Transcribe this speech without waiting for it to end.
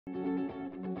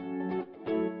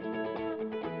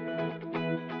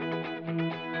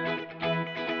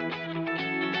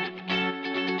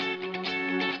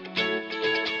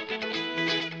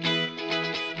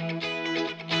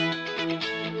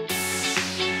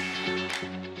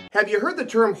Have you heard the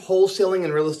term wholesaling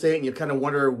in real estate and you kind of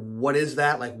wonder what is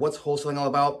that? Like what's wholesaling all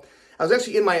about? I was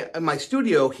actually in my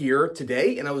studio here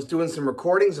today and I was doing some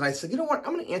recordings and I said, you know what,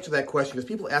 I'm going to answer that question because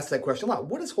people ask that question a lot.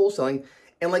 What is wholesaling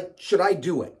and like, should I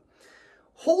do it?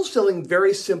 Wholesaling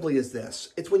very simply is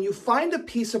this. It's when you find a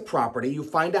piece of property, you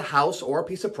find a house or a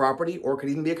piece of property, or it could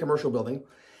even be a commercial building,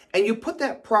 and you put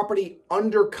that property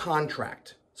under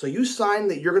contract. So you sign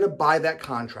that you're going to buy that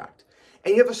contract.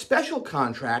 And you have a special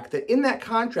contract that in that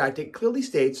contract, it clearly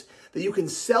states that you can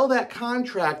sell that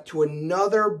contract to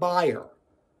another buyer,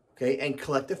 okay, and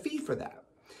collect a fee for that.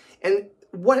 And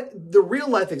what the real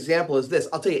life example is this.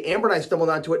 I'll tell you, Amber and I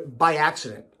stumbled onto it by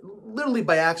accident, literally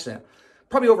by accident.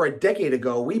 Probably over a decade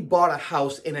ago, we bought a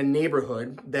house in a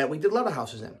neighborhood that we did a lot of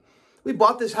houses in. We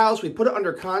bought this house, we put it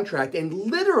under contract, and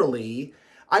literally,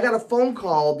 I got a phone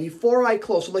call before I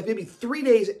closed, so like maybe 3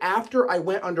 days after I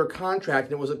went under contract,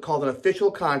 and it was called an official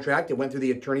contract. It went through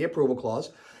the attorney approval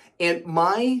clause. And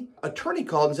my attorney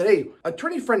called and said, hey,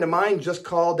 attorney friend of mine just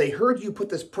called. They heard you put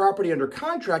this property under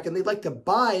contract and they'd like to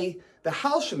buy the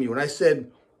house from you. And I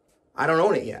said, I don't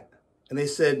own it yet. And they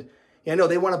said, yeah, no,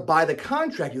 they want to buy the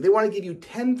contract. They want to give you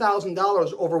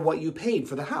 $10,000 over what you paid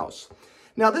for the house.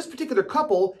 Now, this particular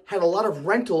couple had a lot of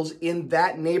rentals in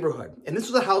that neighborhood, and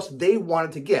this was a house they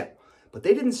wanted to get, but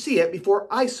they didn't see it before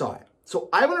I saw it. So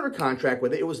I went under contract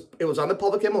with it. It was on the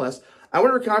public MLS. I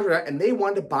went under contract, and they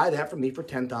wanted to buy that from me for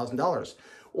 $10,000.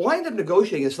 Well, I ended up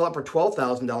negotiating and selling it for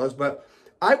 $12,000, but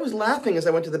I was laughing as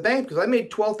I went to the bank because I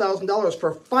made $12,000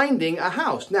 for finding a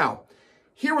house. Now,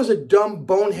 here was a dumb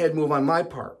bonehead move on my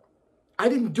part. I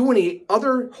didn't do any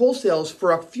other wholesales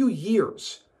for a few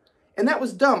years. And that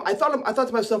was dumb. I thought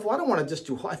to myself, well, I don't want to just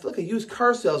I feel like a used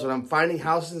car salesman. I'm finding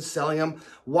houses and selling them.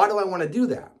 Why do I want to do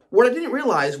that? What I didn't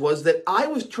realize was that I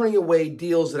was turning away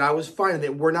deals that I was finding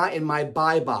that were not in my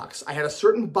buy box. I had a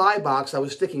certain buy box I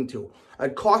was sticking to.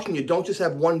 I'd caution you, don't just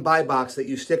have one buy box that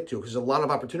you stick to because there's a lot of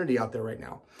opportunity out there right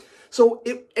now. So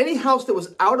if any house that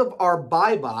was out of our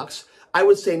buy box, I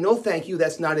would say, no, thank you.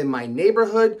 That's not in my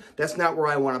neighborhood. That's not where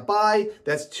I want to buy.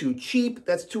 That's too cheap.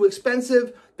 That's too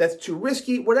expensive. That's too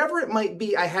risky. Whatever it might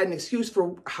be, I had an excuse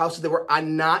for houses that were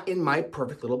not in my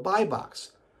perfect little buy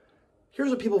box. Here's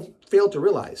what people fail to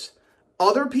realize.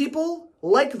 Other people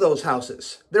like those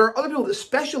houses. There are other people that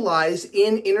specialize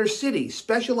in inner city,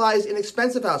 specialize in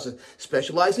expensive houses,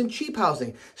 specialize in cheap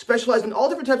housing, specialize in all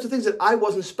different types of things that I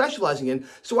wasn't specializing in.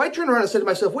 So I turned around and said to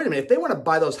myself, wait a minute, if they want to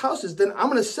buy those houses, then I'm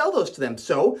going to sell those to them.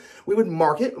 So we would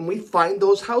market and we find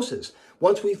those houses.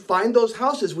 Once we find those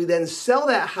houses, we then sell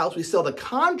that house. We sell the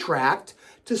contract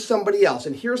to somebody else.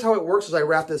 And here's how it works as I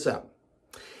wrap this up.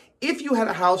 If you had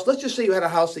a house, let's just say you had a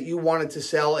house that you wanted to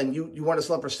sell and you wanted to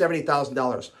sell it for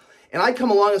 $70,000. And I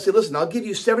come along and say, listen, I'll give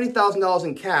you $70,000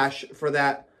 in cash for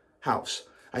that house.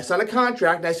 I sign a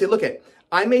contract and I say, look,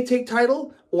 I may take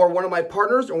title, or one of my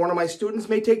partners or one of my students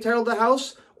may take title to the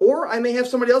house, or I may have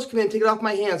somebody else come in and take it off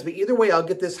my hands. But either way, I'll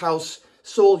get this house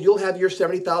sold. You'll have your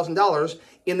 $70,000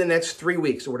 in the next 3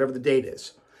 weeks or whatever the date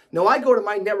is. Now, I go to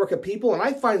my network of people and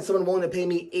I find someone willing to pay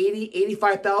me $80,000,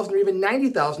 $85,000, or even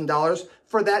 $90,000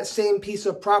 for that same piece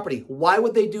of property. Why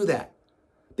would they do that?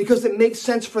 Because it makes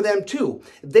sense for them too.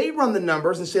 They run the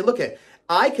numbers and say, look,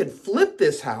 I could flip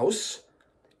this house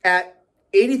at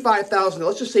 $85,000.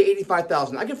 Let's just say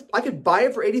 $85,000. I could buy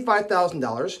it for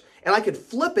 $85,000 and I could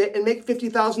flip it and make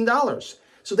 $50,000.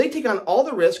 So they take on all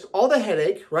the risk, all the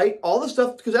headache, right? All the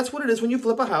stuff, because that's what it is when you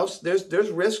flip a house. There's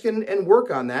risk and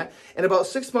work on that. And about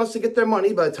 6 months to get their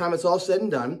money by the time it's all said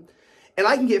and done. And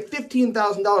I can get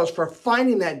 $15,000 for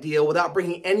finding that deal without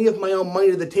bringing any of my own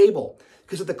money to the table.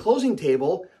 Because at the closing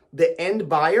table, the end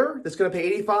buyer that's going to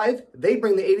pay $85,000, they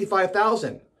bring the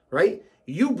 $85,000, right?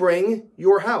 You bring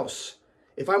your house.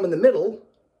 If I'm in the middle,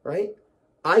 right,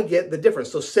 I get the difference.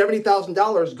 So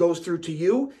 $70,000 goes through to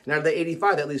you, and out of the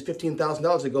 $85,000, that leaves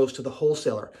 $15,000 that goes to the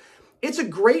wholesaler. It's a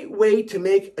great way to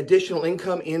make additional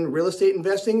income in real estate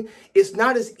investing. It's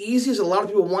not as easy as a lot of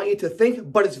people want you to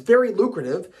think, but it's very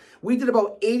lucrative. We did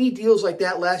about 80 deals like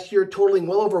that last year, totaling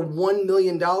well over $1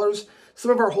 million. Some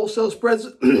of our wholesale spreads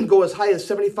go as high as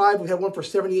 $75,000. We have one for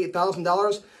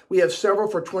 $78,000. We have several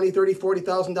for $20,000, $30,000,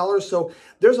 $40,000. So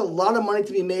there's a lot of money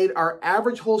to be made. Our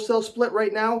average wholesale split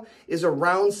right now is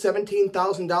around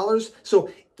 $17,000.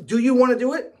 So do you want to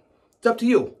do it? It's up to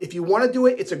you. If you want to do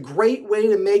it, it's a great way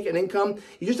to make an income.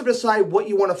 You just have to decide what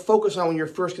you want to focus on when you're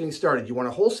first getting started. Do you want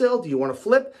to wholesale? Do you want to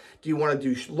flip? Do you want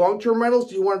to do long-term rentals?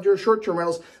 Do you want to do short-term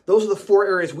rentals? Those are the 4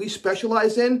 areas we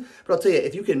specialize in. But I'll tell you,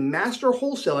 if you can master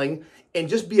wholesaling and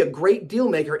just be a great deal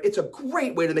maker, it's a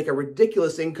great way to make a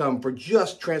ridiculous income for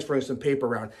just transferring some paper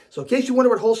around. So in case you wonder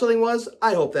what wholesaling was,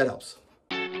 I hope that helps.